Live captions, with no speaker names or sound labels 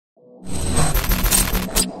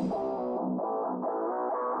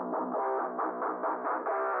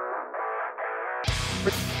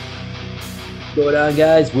Going on,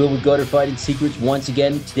 guys? Will with Gutter Fighting Secrets once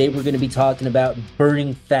again. Today, we're going to be talking about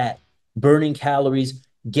burning fat, burning calories,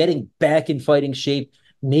 getting back in fighting shape.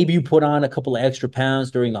 Maybe you put on a couple of extra pounds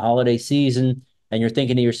during the holiday season and you're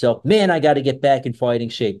thinking to yourself, man, I got to get back in fighting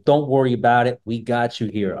shape. Don't worry about it. We got you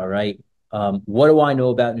here. All right. What do I know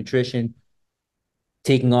about nutrition?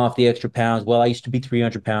 Taking off the extra pounds. Well, I used to be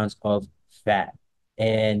 300 pounds of fat.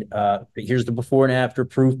 And here's the before and after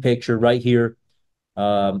proof picture right here.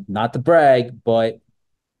 Not to brag, but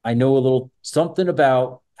I know a little something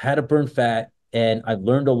about how to burn fat, and I've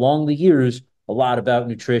learned along the years a lot about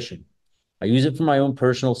nutrition. I use it for my own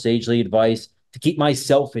personal sagely advice to keep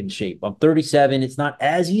myself in shape. I'm 37. It's not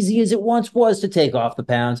as easy as it once was to take off the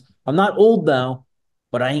pounds. I'm not old now,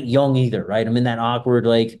 but I ain't young either, right? I'm in that awkward,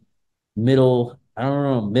 like I don't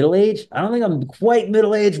know, middle age. I don't think I'm quite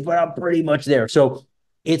middle age, but I'm pretty much there. So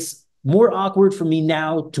it's more awkward for me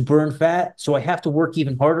now to burn fat. So I have to work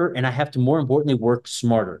even harder and I have to, more importantly, work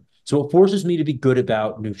smarter. So it forces me to be good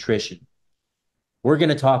about nutrition. We're going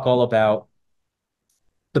to talk all about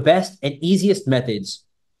the best and easiest methods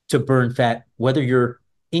to burn fat, whether you're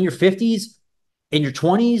in your 50s, in your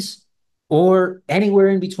 20s, or anywhere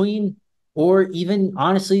in between, or even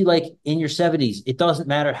honestly, like in your 70s. It doesn't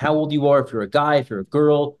matter how old you are, if you're a guy, if you're a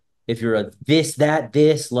girl, if you're a this, that,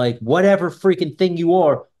 this, like whatever freaking thing you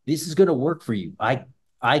are, this is going to work for you. I,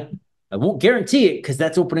 I won't guarantee it because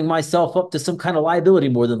that's opening myself up to some kind of liability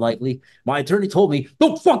more than likely. My attorney told me,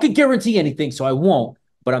 don't fucking guarantee anything, so I won't.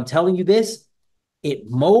 But I'm telling you this, it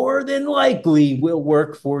more than likely will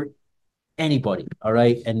work for anybody. All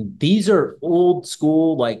right. And these are old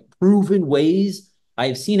school, like proven ways.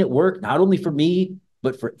 I've seen it work not only for me,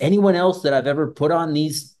 but for anyone else that I've ever put on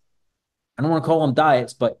these. I don't want to call them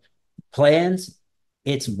diets, but plans.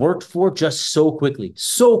 It's worked for just so quickly,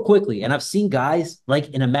 so quickly. And I've seen guys like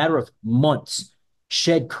in a matter of months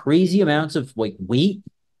shed crazy amounts of like weight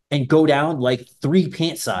and go down like 3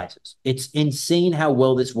 pant sizes. It's insane how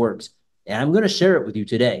well this works. And I'm going to share it with you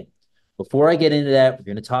today. Before I get into that, we're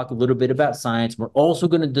going to talk a little bit about science. We're also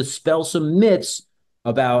going to dispel some myths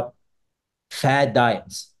about fad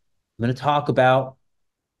diets. I'm going to talk about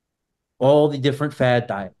all the different fad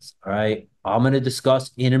diets. All right. I'm going to discuss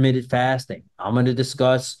intermittent fasting. I'm going to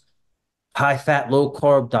discuss high fat, low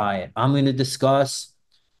carb diet. I'm going to discuss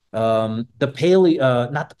the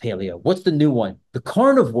paleo, not the paleo. What's the new one? The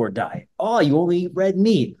carnivore diet. Oh, you only eat red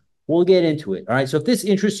meat. We'll get into it. All right. So if this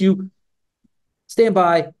interests you, stand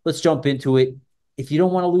by. Let's jump into it. If you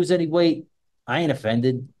don't want to lose any weight, I ain't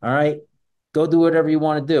offended. All right. Go do whatever you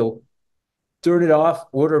want to do. Turn it off,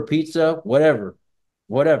 order a pizza, whatever,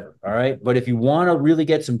 whatever. All right. But if you want to really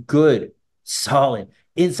get some good, solid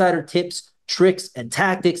insider tips, tricks, and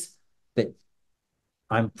tactics that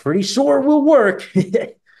I'm pretty sure will work,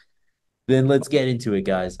 then let's get into it,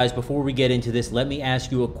 guys. Guys, before we get into this, let me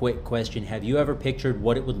ask you a quick question. Have you ever pictured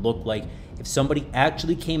what it would look like if somebody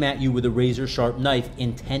actually came at you with a razor sharp knife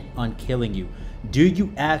intent on killing you? Do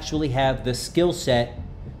you actually have the skill set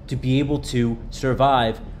to be able to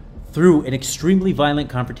survive through an extremely violent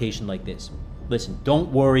confrontation like this? Listen,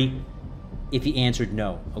 don't worry if you answered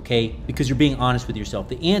no, okay? Because you're being honest with yourself.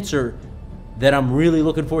 The answer that I'm really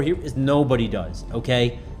looking for here is nobody does,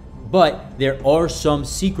 okay? But there are some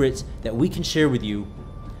secrets that we can share with you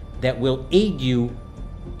that will aid you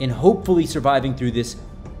in hopefully surviving through this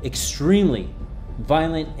extremely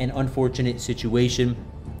violent and unfortunate situation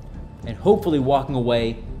and hopefully walking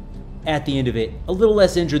away at the end of it a little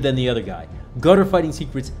less injured than the other guy.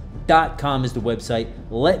 Gutterfightingsecrets.com is the website.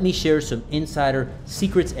 Let me share some insider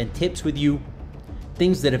secrets and tips with you,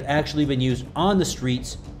 things that have actually been used on the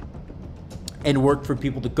streets and worked for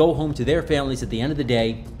people to go home to their families at the end of the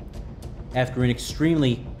day after an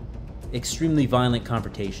extremely, extremely violent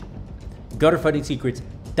confrontation.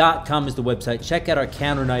 Gutterfightingsecrets.com is the website. Check out our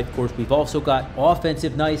counter knife course. We've also got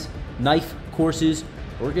offensive knife courses.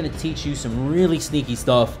 We're going to teach you some really sneaky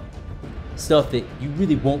stuff that you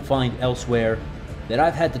really won't find elsewhere, that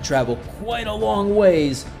I've had to travel quite a long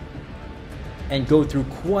ways and go through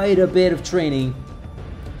quite a bit of training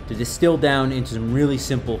to distill down into some really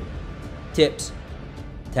simple tips,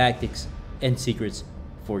 tactics, and secrets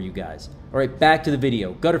for you guys. All right, back to the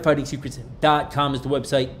video. Gutterfightingsecrets.com is the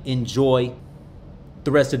website. Enjoy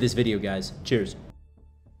the rest of this video, guys. Cheers.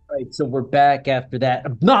 All right, so we're back after that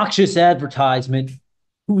obnoxious advertisement.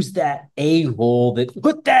 Who's that a-hole that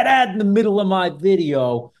put that ad in the middle of my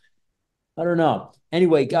video? I don't know.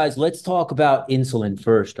 Anyway, guys, let's talk about insulin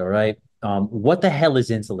first, all right? What the hell is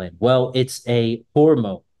insulin? Well, it's a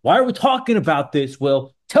hormone. Why are we talking about this,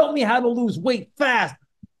 Will? Tell me how to lose weight fast.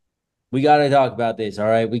 We got to talk about this, all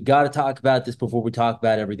right? We got to talk about this before we talk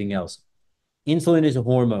about everything else. Insulin is a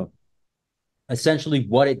hormone. Essentially,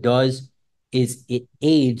 what it does is it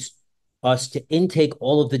aids us to intake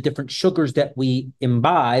all of the different sugars that we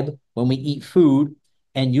imbibe when we eat food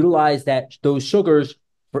and utilize those sugars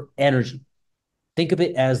for energy. Think of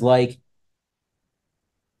it as like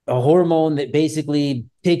a hormone that basically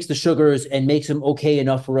takes the sugars and makes them okay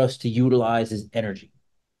enough for us to utilize as energy.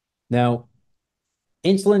 Now,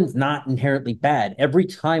 insulin's not inherently bad. Every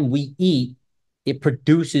time we eat, it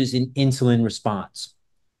produces an insulin response.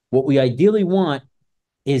 What we ideally want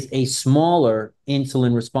is a smaller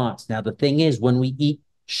insulin response. Now, the thing is, when we eat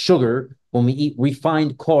sugar, when we eat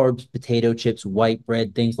refined carbs, potato chips, white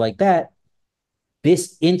bread, things like that,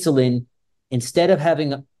 this insulin, instead of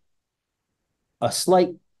having a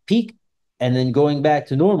slight peak and then going back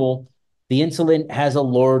to normal, the insulin has a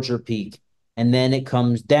larger peak and then it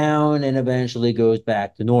comes down and eventually goes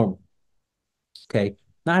back to normal. Okay.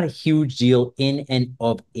 Not a huge deal in and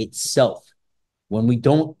of itself. When we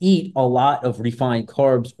don't eat a lot of refined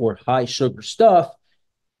carbs or high sugar stuff,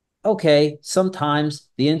 okay, sometimes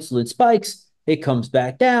the insulin spikes, it comes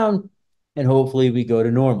back down, and hopefully we go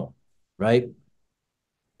to normal, right?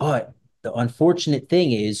 But the unfortunate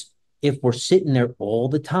thing is, if we're sitting there all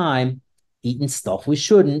the time eating stuff we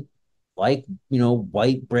shouldn't, like,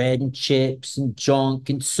 white bread and chips and junk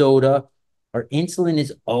and soda, our insulin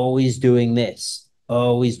is always doing this,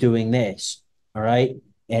 always doing this. All right.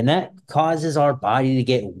 And that causes our body to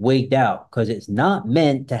get wigged out because it's not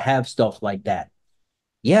meant to have stuff like that.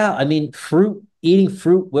 Yeah, I mean, eating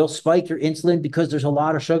fruit will spike your insulin because there's a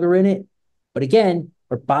lot of sugar in it. But again,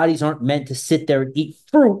 our bodies aren't meant to sit there and eat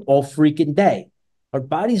fruit all freaking day. Our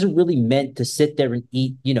bodies are really meant to sit there and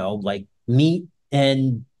eat, like meat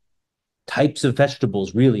and types of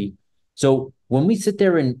vegetables, really. So when we sit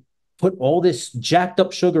there and put all this jacked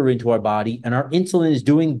up sugar into our body and our insulin is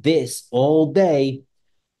doing this all day,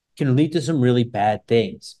 can lead to some really bad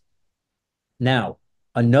things. Now,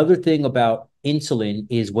 another thing about insulin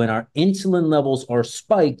is when our insulin levels are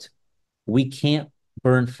spiked, we can't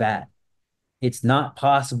burn fat. It's not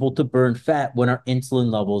possible to burn fat when our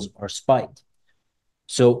insulin levels are spiked.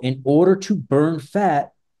 So, in order to burn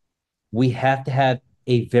fat, we have to have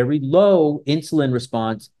a very low insulin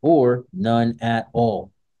response or none at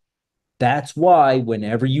all. That's why,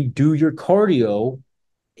 whenever you do your cardio,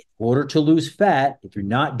 in order to lose fat, if you're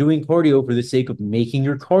not doing cardio for the sake of making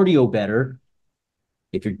your cardio better,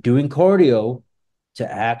 if you're doing cardio to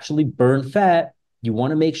actually burn fat, you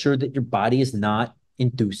want to make sure that your body is not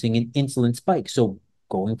inducing an insulin spike. So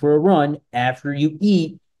going for a run after you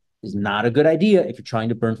eat is not a good idea if you're trying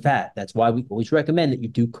to burn fat. That's why we always recommend that you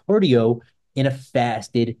do cardio in a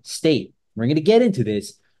fasted state. We're going to get into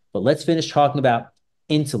this, but let's finish talking about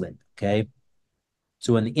insulin, okay?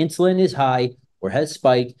 So when the insulin is high or has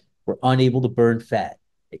spiked, we're unable to burn fat.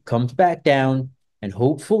 It comes back down, and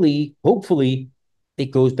hopefully,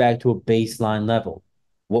 it goes back to a baseline level.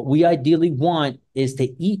 What we ideally want is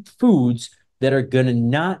to eat foods that are going to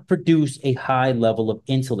not produce a high level of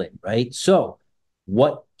insulin, right? So,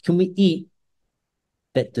 what can we eat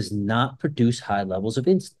that does not produce high levels of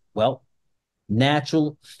insulin? Well,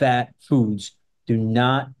 natural fat foods do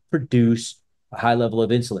not produce a high level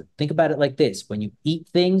of insulin. Think about it like this: when you eat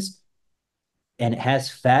things and it has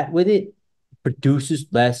fat with it, produces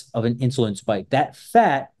less of an insulin spike. That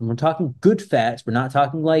fat, and we're talking good fats, we're not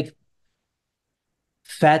talking like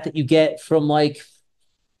fat that you get from like,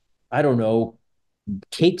 I don't know,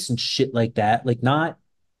 cakes and shit like that, like not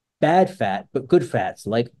bad fat, but good fats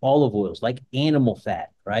like olive oils, like animal fat,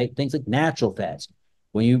 right? Things like natural fats.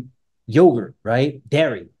 When you yogurt, right?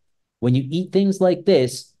 Dairy. When you eat things like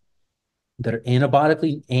this that are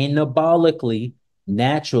anabolically,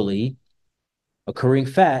 naturally occurring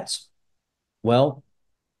fats, well,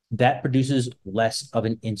 that produces less of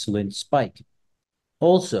an insulin spike.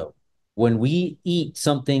 Also, when we eat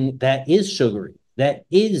something that is sugary, that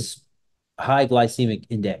is high glycemic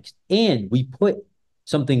index, and we put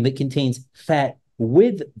something that contains fat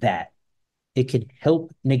with that, it can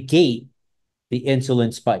help negate the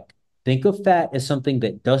insulin spike. Think of fat as something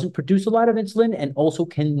that doesn't produce a lot of insulin and also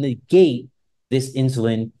can negate this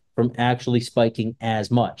insulin from actually spiking as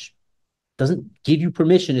much. Doesn't give you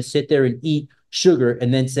permission to sit there and eat sugar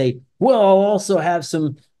and then say, well, I'll also have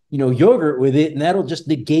some, yogurt with it, and that'll just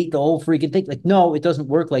negate the whole freaking thing. Like, no, it doesn't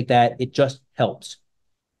work like that. It just helps.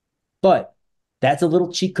 But that's a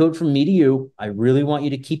little cheat code from me to you. I really want you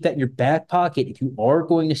to keep that in your back pocket. If you are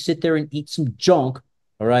going to sit there and eat some junk,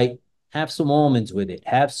 all right, have some almonds with it,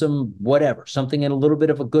 have some whatever, something in a little bit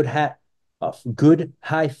of a good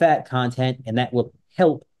high fat content, and that will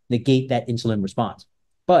help negate that insulin response.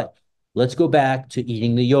 But let's go back to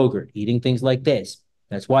eating the yogurt, eating things like this.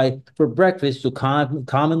 That's why for breakfast, you'll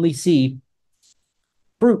commonly see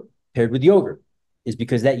fruit paired with yogurt is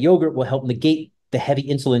because that yogurt will help negate the heavy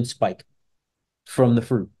insulin spike from the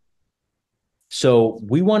fruit. So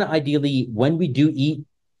we want to ideally, when we do eat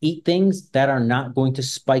things that are not going to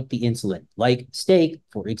spike the insulin, like steak,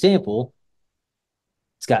 for example.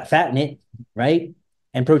 It's got fat in it, right?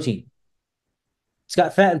 And protein. It's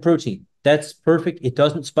got fat and protein. That's perfect. It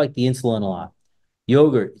doesn't spike the insulin a lot.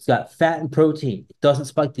 Yogurt, it's got fat and protein. It doesn't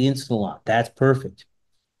spike the insulin a lot. That's perfect.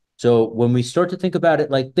 So when we start to think about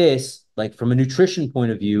it like this, like from a nutrition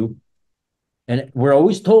point of view, and we're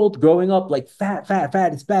always told growing up, like fat, fat,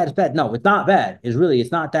 fat, it's bad, it's bad. No, it's not bad.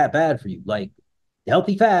 It's not that bad for you. Like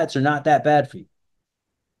healthy fats are not that bad for you.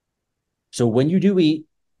 So when you do eat,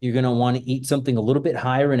 you're going to want to eat something a little bit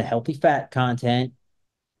higher in a healthy fat content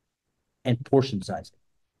and portion sizing.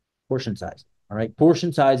 Portion sizing. All right.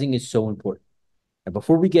 Portion sizing is so important. And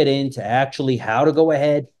before we get into actually how to go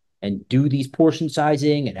ahead and do these portion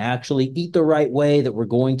sizing and actually eat the right way that we're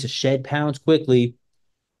going to shed pounds quickly,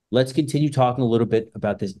 let's continue talking a little bit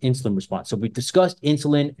about this insulin response. So we've discussed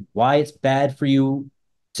insulin and why it's bad for you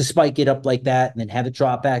to spike it up like that and then have it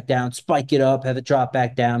drop back down, spike it up, have it drop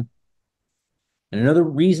back down. And another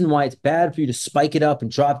reason why it's bad for you to spike it up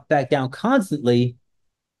and drop it back down constantly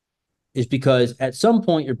is because at some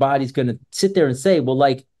point your body's going to sit there and say, well,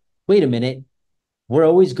 like, wait a minute, we're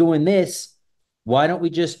always doing this. Why don't we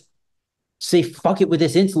just say, fuck it with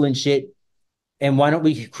this insulin shit? And why don't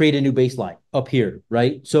we create a new baseline up here,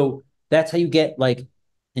 right? So that's how you get like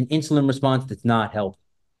an insulin response that's not healthy,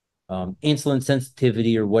 insulin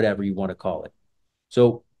sensitivity or whatever you want to call it.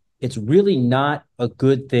 So it's really not a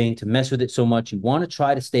good thing to mess with it so much. You want to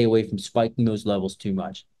try to stay away from spiking those levels too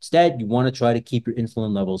much. Instead, you want to try to keep your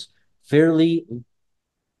insulin levels fairly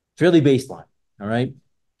baseline. All right.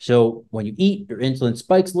 So when you eat, your insulin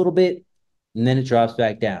spikes a little bit and then it drops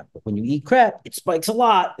back down. But when you eat crap, it spikes a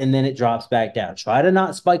lot and then it drops back down. Try to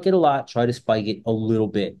not spike it a lot. Try to spike it a little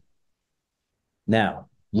bit. Now,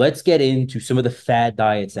 let's get into some of the fad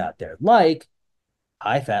diets out there, like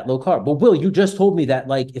high fat, low carb. Well, Will, you just told me that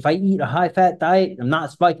like if I eat a high fat diet, I'm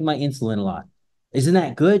not spiking my insulin a lot. Isn't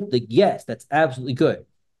that good? Like, yes, that's absolutely good.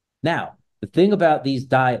 Now, the thing about these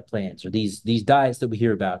diet plans or these diets that we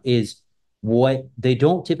hear about is what they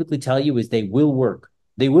don't typically tell you is they will work.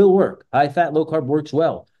 They will work. High fat, low carb works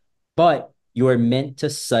well, but you are meant to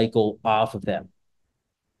cycle off of them.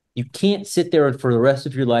 You can't sit there and for the rest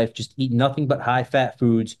of your life just eat nothing but high fat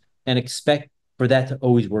foods and expect for that to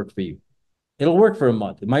always work for you. It'll work for a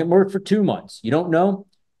month. It might work for 2 months. You don't know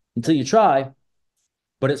until you try,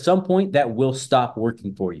 but at some point that will stop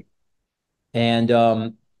working for you.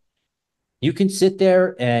 And you can sit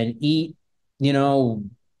there and eat,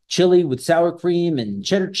 chili with sour cream and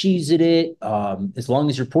cheddar cheese in it, as long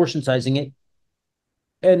as you're portion sizing it.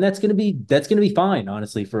 And that's gonna be fine,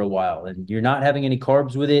 honestly, for a while. And you're not having any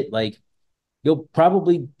carbs with it. Like you'll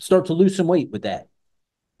probably start to lose some weight with that.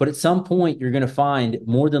 But at some point, you're going to find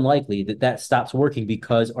more than likely that that stops working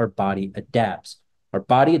because our body adapts. Our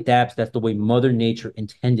body adapts. That's the way Mother Nature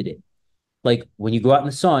intended it. Like when you go out in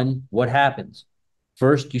the sun, what happens?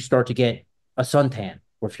 First, you start to get a suntan.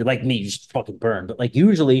 Or if you're like me, you just fucking burn. But like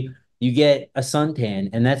usually you get a suntan,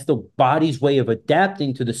 and that's the body's way of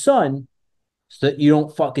adapting to the sun so that you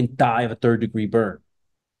don't fucking die of a 3rd-degree burn.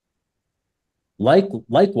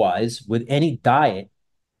 Likewise, with any diet,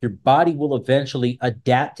 your body will eventually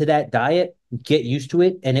adapt to that diet, get used to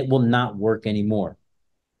it, and it will not work anymore.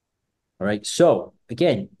 All right. So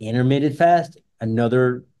again, intermittent fasting,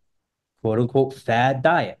 another quote unquote fad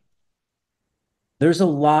diet. There's a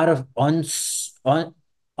lot of there's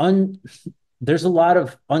a lot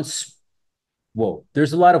of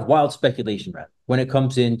there's a lot of wild speculation, rather, when it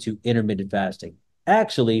comes into intermittent fasting.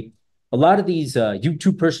 Actually, a lot of these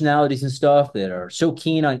YouTube personalities and stuff that are so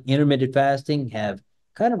keen on intermittent fasting have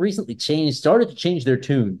kind of recently started to change their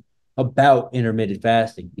tune about intermittent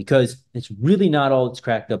fasting because it's really not all it's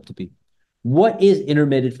cracked up to be. What is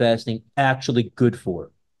intermittent fasting actually good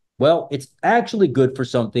for? Well, it's actually good for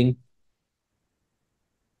something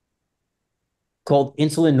called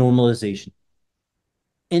insulin normalization.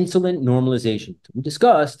 Insulin normalization. We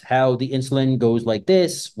discussed how the insulin goes like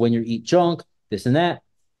this when you eat junk, this and that.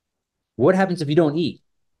 What happens if you don't eat?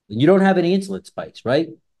 You don't have any insulin spikes, right?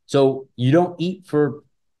 So you don't eat for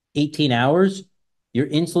 18 hours, your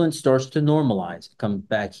insulin starts to normalize. It comes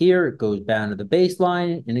back here, it goes down to the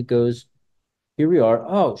baseline, and it goes, here we are.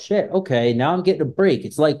 Oh shit, okay, now I'm getting a break.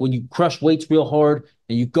 It's like when you crush weights real hard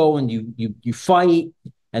and you go and you fight,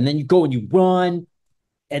 and then you go and you run,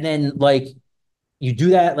 and then like you do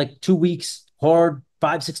that like 2 weeks hard,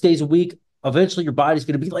 5, 6 days a week. Eventually your body's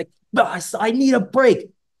gonna be like, oh, I need a break.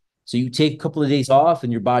 So you take a couple of days off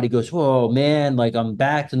and your body goes, "Whoa, man, like I'm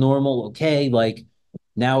back to normal. Okay, like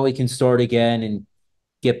now we can start again and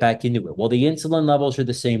get back into it." Well, the insulin levels are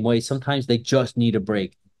the same way. Sometimes they just need a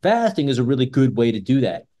break. Fasting is a really good way to do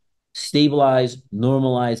that. Stabilize,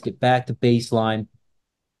 normalize, get back to baseline.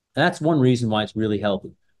 And that's one reason why it's really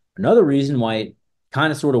healthy. Another reason why it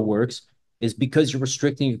kind of sort of works is because you're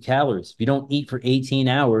restricting your calories. If you don't eat for 18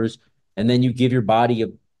 hours and then you give your body a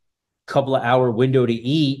couple of hour window to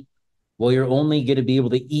eat, well, you're only going to be able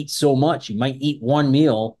to eat so much. You might eat one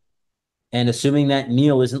meal, and assuming that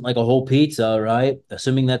meal isn't like a whole pizza, right?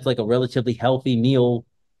 Assuming that's like a relatively healthy meal,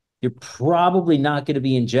 you're probably not going to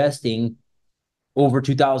be ingesting over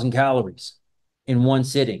 2,000 calories in one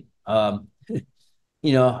sitting.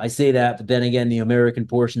 I say that, but then again, the American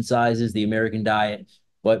portion sizes, the American diet,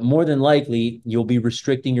 but more than likely, you'll be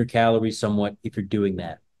restricting your calories somewhat if you're doing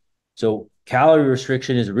that. So, calorie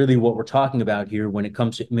restriction is really what we're talking about here when it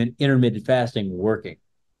comes to intermittent fasting working.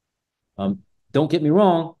 Um, don't get me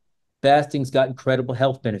wrong, fasting's got incredible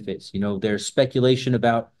health benefits. There's speculation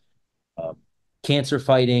about uh, cancer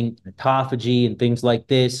fighting, autophagy, and things like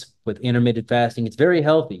this with intermittent fasting. It's very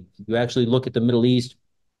healthy. You actually look at the Middle East,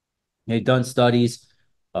 they've done studies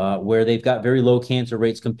where they've got very low cancer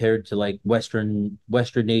rates compared to like Western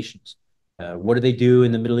nations. What do they do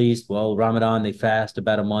in the Middle East? Well, Ramadan, they fast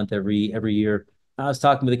about a month every year. I was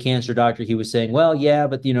talking with a cancer doctor. He was saying, well, yeah,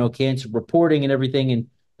 but cancer reporting and everything in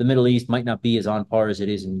the Middle East might not be as on par as it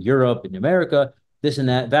is in Europe and America. This and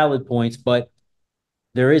that, valid points, but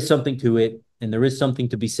there is something to it, and there is something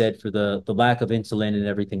to be said for the lack of insulin and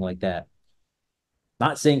everything like that.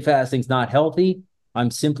 Not saying fasting's not healthy.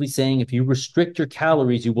 I'm simply saying if you restrict your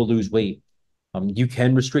calories, you will lose weight. You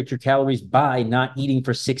can restrict your calories by not eating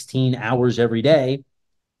for 16 hours every day,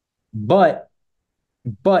 but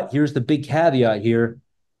here's the big caveat here.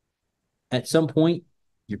 At some point,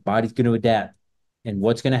 your body's going to adapt, and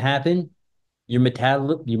what's going to happen? Your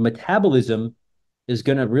metabolism is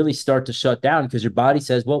going to really start to shut down because your body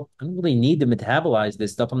says, "Well, I don't really need to metabolize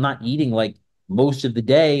this stuff. I'm not eating like most of the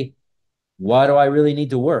day. Why do I really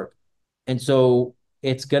need to work?" And so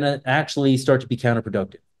it's going to actually start to be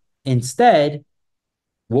counterproductive. Instead,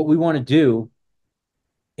 what we want to do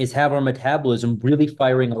is have our metabolism really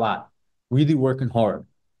firing a lot, really working hard.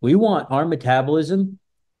 We want our metabolism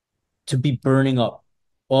to be burning up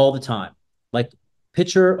all the time. Like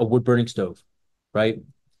picture a wood burning stove, right?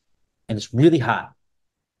 And it's really hot.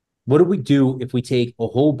 What do we do if we take a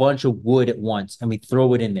whole bunch of wood at once and we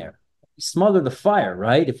throw it in there? We smother the fire,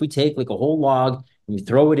 right? If we take like a whole log and we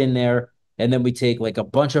throw it in there, and then we take like a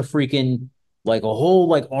bunch of freaking, like a whole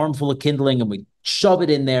like armful of kindling and we shove it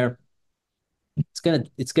in there,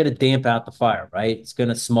 it's gonna damp out the fire, right? It's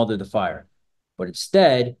gonna smother the fire. But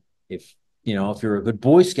instead, if you're a good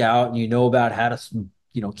Boy Scout and you know about how to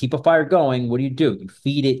keep a fire going, what do? You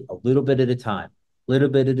feed it a little bit at a time, a little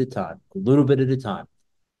bit at a time, a little bit at a time.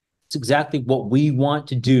 It's exactly what we want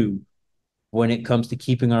to do when it comes to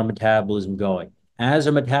keeping our metabolism going. As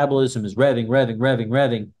our metabolism is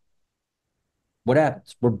revving, what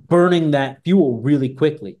happens? We're burning that fuel really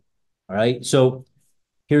quickly. All right. So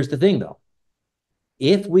here's the thing though.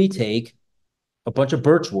 If we take a bunch of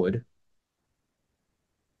birch wood,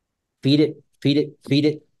 feed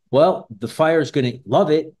it, well, the fire is going to love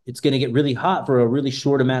it. It's going to get really hot for a really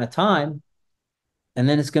short amount of time, and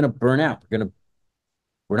then it's going to burn out.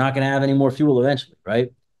 We're not going to have any more fuel eventually,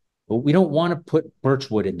 right? But we don't want to put birch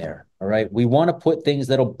wood in there. All right. We want to put things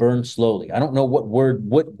that'll burn slowly. I don't know what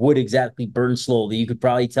would exactly burn slowly. You could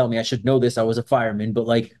probably tell me. I should know this. I was a fireman, but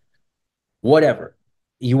like whatever.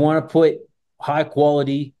 You want to put high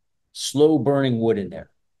quality, slow burning wood in there.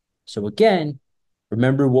 So again,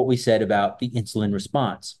 remember what we said about the insulin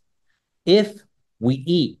response. If we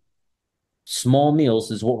eat small meals,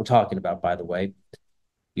 this is what we're talking about, by the way,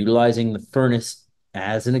 utilizing the furnace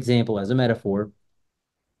as an example, as a metaphor,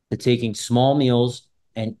 to taking small meals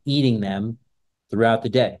and eating them throughout the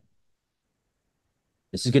day.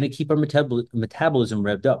 This is going to keep our metabolism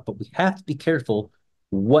revved up, but we have to be careful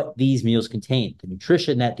what these meals contain, the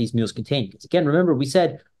nutrition that these meals contain. Because again, remember, we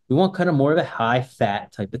said we want kind of more of a high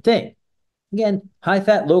fat type of thing. Again, high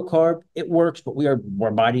fat, low carb, it works, but our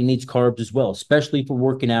body needs carbs as well, especially if we're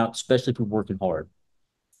working out, especially if we're working hard.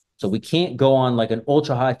 So we can't go on like an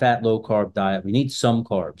ultra high fat, low carb diet. We need some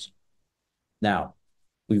carbs. Now,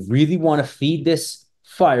 we really want to feed this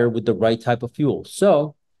fire with the right type of fuel.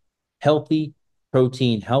 So healthy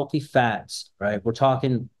protein, healthy fats, right? We're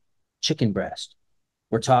talking chicken breast.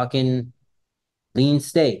 We're talking lean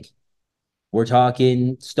steak. We're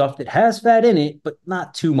talking stuff that has fat in it, but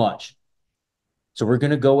not too much. So we're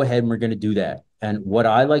going to go ahead and we're going to do that. And what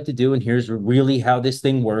I like to do, and here's really how this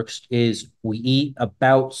thing works, is we eat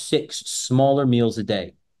about 6 smaller meals a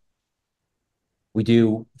day. We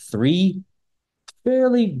do 3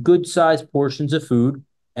 fairly good sized portions of food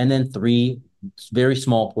and then 3 very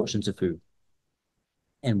small portions of food.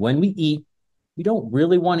 And when we eat, we don't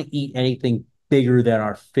really want to eat anything bigger than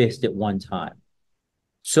our fist at one time.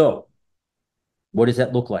 So, what does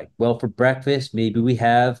that look like? Well, for breakfast, maybe we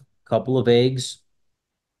have a couple of eggs,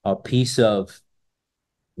 a piece of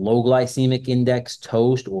low glycemic index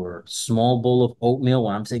toast, or small bowl of oatmeal.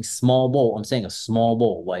 When I'm saying small bowl, I'm saying a small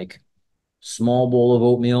bowl, like small bowl of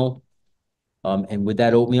oatmeal. And with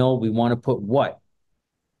that oatmeal, we want to put what?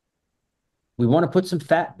 We want to put some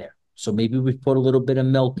fat there. So maybe we put a little bit of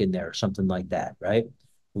milk in there or something like that, right?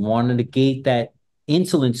 We want to negate that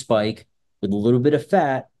insulin spike with a little bit of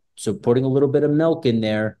fat. So putting a little bit of milk in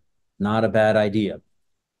there, not a bad idea.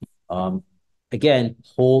 Um, Again,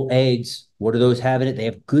 whole eggs, what do those have in it? They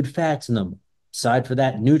have good fats in them. Aside for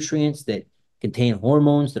that, nutrients that contain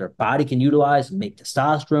hormones that our body can utilize and make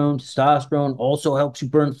testosterone. Testosterone also helps you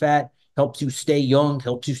burn fat, helps you stay young,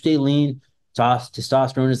 helps you stay lean.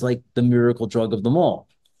 Testosterone is like the miracle drug of them all.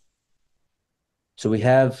 So we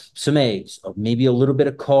have some eggs, maybe a little bit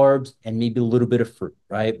of carbs, and maybe a little bit of fruit,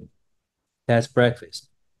 right? That's breakfast.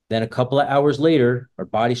 Then a couple of hours later, our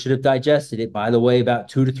body should have digested it. By the way, about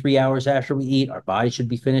 2 to 3 hours after we eat, our body should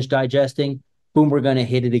be finished digesting. Boom, we're going to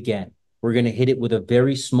hit it again. We're going to hit it with a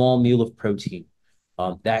very small meal of protein.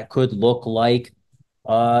 That could look like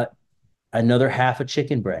uh, another half a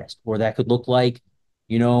chicken breast, or that could look like,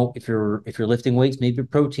 if you're lifting weights, maybe a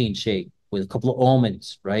protein shake with a couple of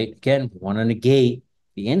almonds, right? Again, we want to negate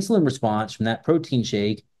the insulin response from that protein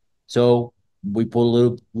shake. So we put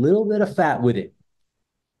a little bit of fat with it.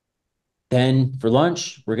 Then for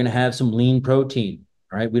lunch, we're going to have some lean protein.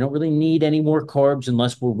 All right. We don't really need any more carbs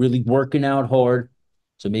unless we're really working out hard.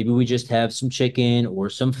 So maybe we just have some chicken or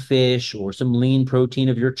some fish or some lean protein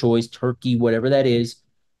of your choice, turkey, whatever that is.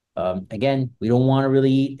 Again, we don't want to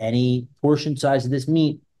really eat any portion size of this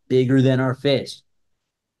meat bigger than our fist.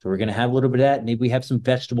 So we're going to have a little bit of that. Maybe we have some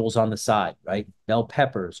vegetables on the side, right? Bell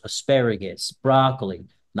peppers, asparagus, broccoli.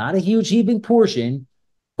 Not a huge heaping portion,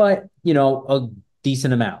 but, a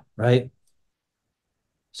decent amount, right?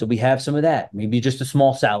 So we have some of that, maybe just a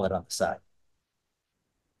small salad on the side.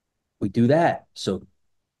 We do that. So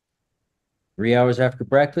 3 hours after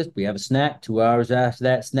breakfast, we have a snack. 2 hours after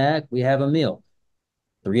that snack, we have a meal.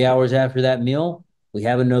 3 hours after that meal, we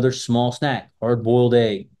have another small snack, hard boiled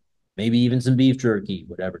egg, maybe even some beef jerky,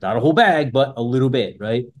 whatever. Not a whole bag, but a little bit,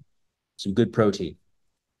 right? Some good protein.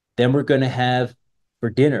 Then we're going to have for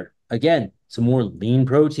dinner, again, some more lean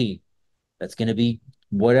protein. That's going to be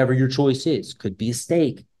whatever your choice is. Could be a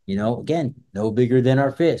steak, again, no bigger than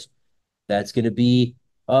our fist. That's going to be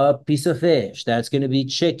a piece of fish. That's going to be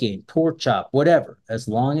chicken, pork chop, whatever. As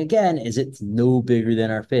long, again, as it's no bigger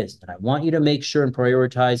than our fist. And I want you to make sure and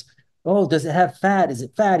prioritize, oh, does it have fat? Is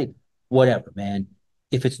it fatty? Whatever, man.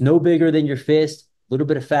 If it's no bigger than your fist, a little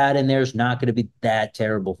bit of fat in there is not going to be that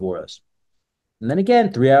terrible for us. And then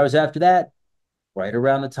again, 3 hours after that, right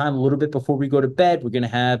around the time, a little bit before we go to bed, we're going to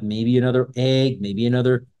have maybe another egg, maybe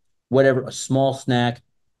another, whatever, a small snack.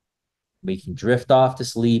 We can drift off to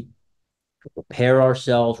sleep, repair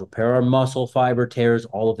ourselves, repair our muscle fiber tears,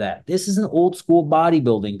 all of that. This is an old school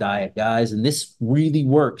bodybuilding diet, guys, and this really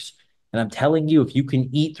works. And I'm telling you, if you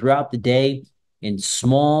can eat throughout the day in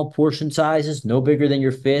small portion sizes, no bigger than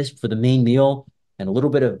your fist for the main meal, and a little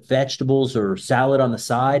bit of vegetables or salad on the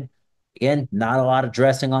side, again, not a lot of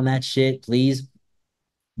dressing on that shit, please.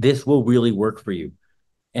 This will really work for you.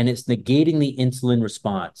 And it's negating the insulin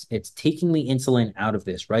response. It's taking the insulin out of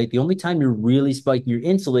this, right? The only time you're really spiking your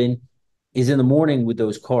insulin is in the morning with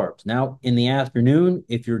those carbs. Now, in the afternoon,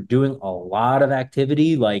 if you're doing a lot of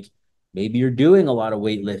activity, like maybe you're doing a lot of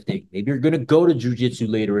weightlifting, maybe you're going to go to jujitsu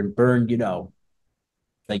later and burn,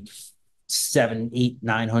 like 7, 8,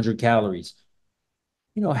 900 calories.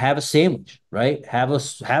 Have a sandwich, right? Have a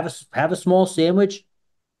small sandwich.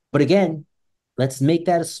 But again, let's make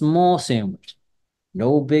that a small sandwich,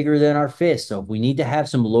 no bigger than our fist. So if we need to have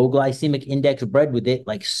some low glycemic index bread with it,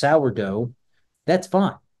 like sourdough, that's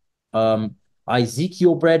fine.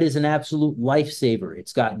 Ezekiel bread is an absolute lifesaver.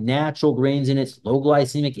 It's got natural grains in it, low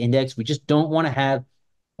glycemic index. We just don't want to have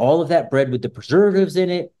all of that bread with the preservatives in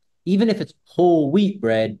it. Even if it's whole wheat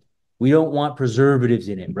bread, we don't want preservatives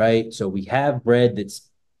in it, right? So we have bread that's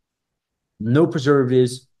no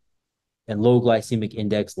preservatives and low glycemic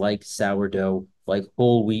index, like sourdough, like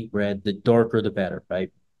whole wheat bread. The darker, the better,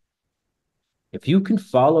 right? If you can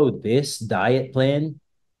follow this diet plan,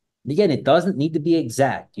 Again, it doesn't need to be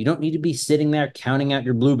exact. You don't need to be sitting there counting out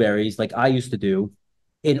your blueberries like I used to do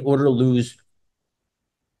in order to lose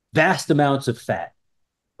vast amounts of fat.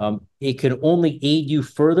 It could only aid you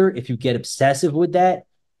further if you get obsessive with that.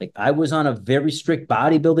 Like I was on a very strict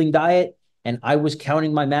bodybuilding diet and I was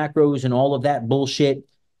counting my macros and all of that bullshit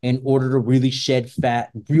in order to really shed fat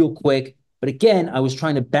real quick. But again, I was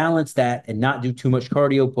trying to balance that and not do too much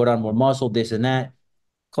cardio, put on more muscle, this and that.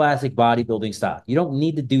 Classic bodybuilding style. You don't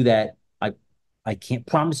need to do that. I can't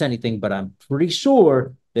promise anything, but I'm pretty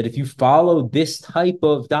sure that if you follow this type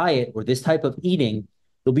of diet or this type of eating,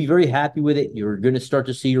 you'll be very happy with it. You're going to start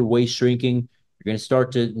to see your waist shrinking. You're going to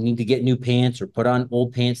start to need to get new pants or put on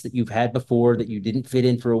old pants that you've had before that you didn't fit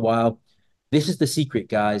in for a while. This is the secret,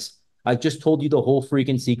 guys. I've just told you the whole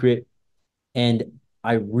freaking secret. And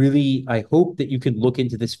I hope that you can look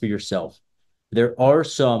into this for yourself. There are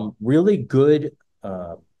some really good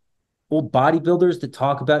old bodybuilders that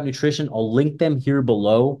talk about nutrition. I'll link them here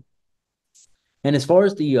below. And as far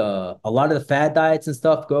as the a lot of the fad diets and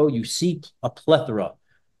stuff go, you see a plethora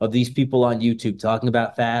of these people on YouTube talking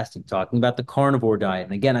about fasting, talking about the carnivore diet.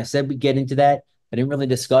 And again, I said we get into that. I didn't really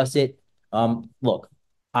discuss it. Look,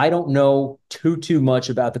 I don't know too much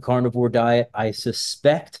about the carnivore diet. I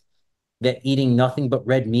suspect that eating nothing but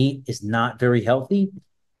red meat is not very healthy.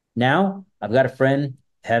 Now, I've got a friend,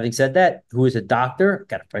 having said that, who is a doctor. I've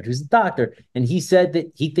got a friend who's a doctor, and he said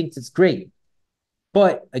that he thinks it's great.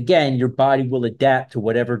 But again, your body will adapt to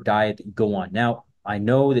whatever diet that you go on. Now, I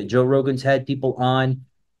know that Joe Rogan's had people on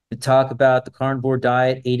to talk about the carnivore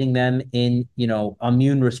diet, aiding them in,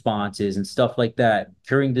 immune responses and stuff like that,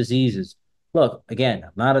 curing diseases. Look, again,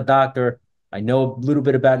 I'm not a doctor. I know a little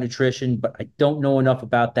bit about nutrition, but I don't know enough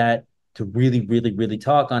about that to really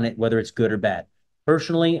talk on it, whether it's good or bad.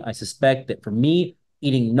 Personally, I suspect that for me,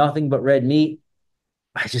 eating nothing but red meat,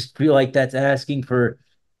 I just feel like that's asking for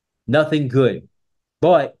nothing good.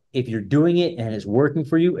 But if you're doing it and it's working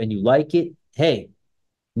for you and you like it, hey,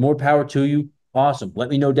 more power to you. Awesome. Let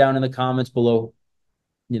me know down in the comments below,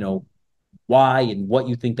 you know, why and what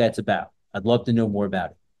you think that's about. I'd love to know more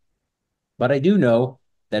about it. But I do know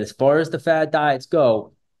that as far as the fad diets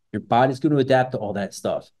go, your body's going to adapt to all that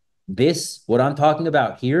stuff. This, what I'm talking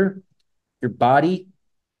about here, your body,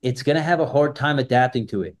 it's going to have a hard time adapting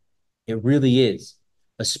to it. It really is,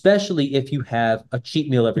 especially if you have a cheat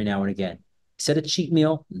meal every now and again. I said a cheat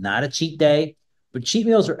meal, not a cheat day, but cheat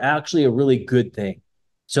meals are actually a really good thing.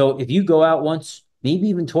 So if you go out once, maybe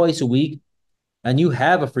even twice a week, and you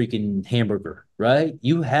have a freaking hamburger, right?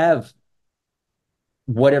 You have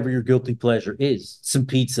whatever your guilty pleasure is, some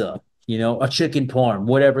pizza, a chicken parm,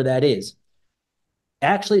 whatever that is.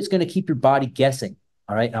 Actually, it's going to keep your body guessing.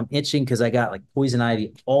 All right. I'm itching because I got like poison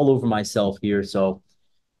ivy all over myself here. So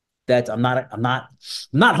that's I'm not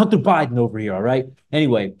Hunter Biden over here. All right.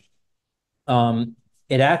 Anyway,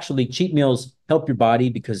 it actually cheat meals help your body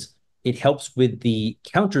because it helps with the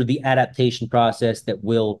counter the adaptation process that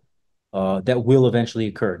will eventually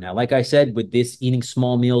occur. Now, like I said, with this eating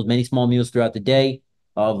small meals, many small meals throughout the day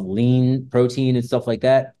of lean protein and stuff like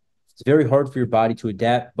that, it's very hard for your body to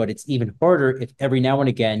adapt, but it's even harder if every now and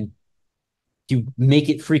again you make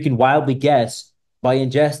it freaking wildly guess by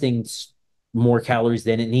ingesting more calories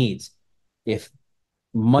than it needs. If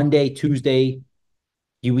Monday, Tuesday,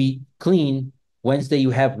 you eat clean, Wednesday,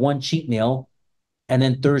 you have one cheat meal, and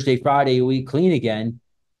then Thursday, Friday, you eat clean again,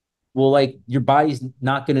 well, like your body's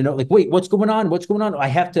not going to know, like, wait, what's going on? What's going on? I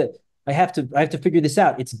have to figure this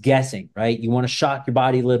out. It's guessing, right? You want to shock your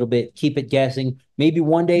body a little bit, keep it guessing. Maybe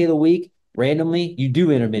one day of the week, randomly, you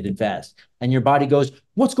do intermittent fast, and your body goes,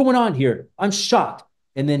 what's going on here? I'm shocked.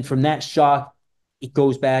 And then from that shock, it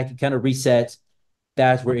goes back, it kind of resets.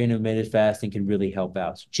 That's where intermittent fasting can really help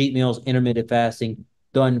out. So cheat meals, intermittent fasting,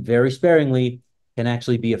 done very sparingly, can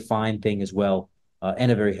actually be a fine thing as well,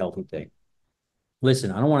 and a very healthy thing.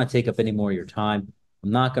 Listen, I don't want to take up any more of your time.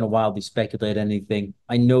 I'm not going to wildly speculate anything.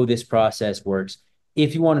 I know this process works.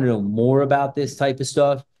 If you want to know more about this type of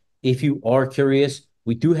stuff, if you are curious,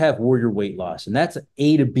 we do have Warrior Weight Loss, and that's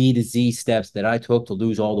A to B to Z steps that I took to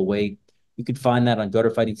lose all the weight. You can find that on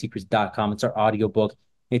gutterfightingsecrets.com. It's our audiobook.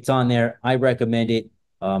 It's on there. I recommend it.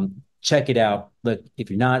 Check it out. Look, if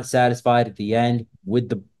you're not satisfied at the end with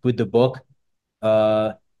the book,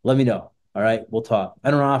 let me know. All right, we'll talk. I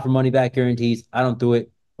don't offer money back guarantees. I don't do it.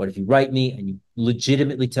 But if you write me and you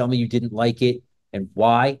legitimately tell me you didn't like it and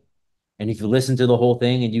why, and if you listen to the whole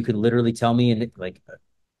thing and you can literally tell me and like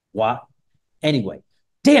what, anyway,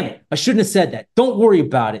 damn it, I shouldn't have said that. Don't worry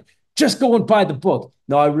about it. Just go and buy the book.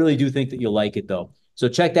 No, I really do think that you'll like it though. So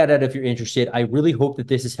check that out if you're interested. I really hope that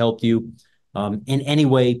this has helped you in any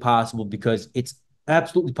way possible because it's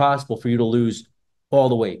absolutely possible for you to lose all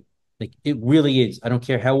the weight. Like it really is. I don't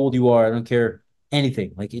care how old you are. I don't care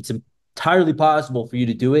anything. Like it's entirely possible for you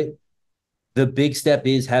to do it. The big step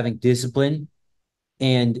is having discipline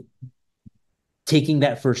and taking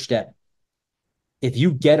that first step. If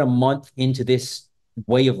you get a month into this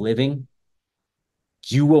way of living,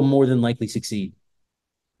 you will more than likely succeed.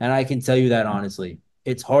 And I can tell you that honestly.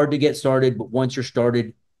 It's hard to get started, but once you're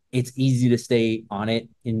started, it's easy to stay on it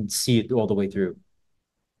and see it all the way through.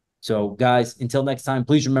 So, guys, until next time,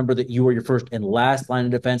 please remember that you are your first and last line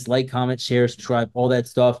of defense. Like, comment, share, subscribe, all that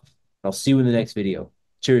stuff. I'll see you in the next video.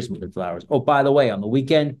 Cheers, Mother Flowers. Oh, by the way, on the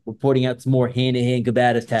weekend, we're putting out some more hand-to-hand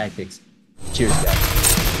combative tactics. Cheers, guys.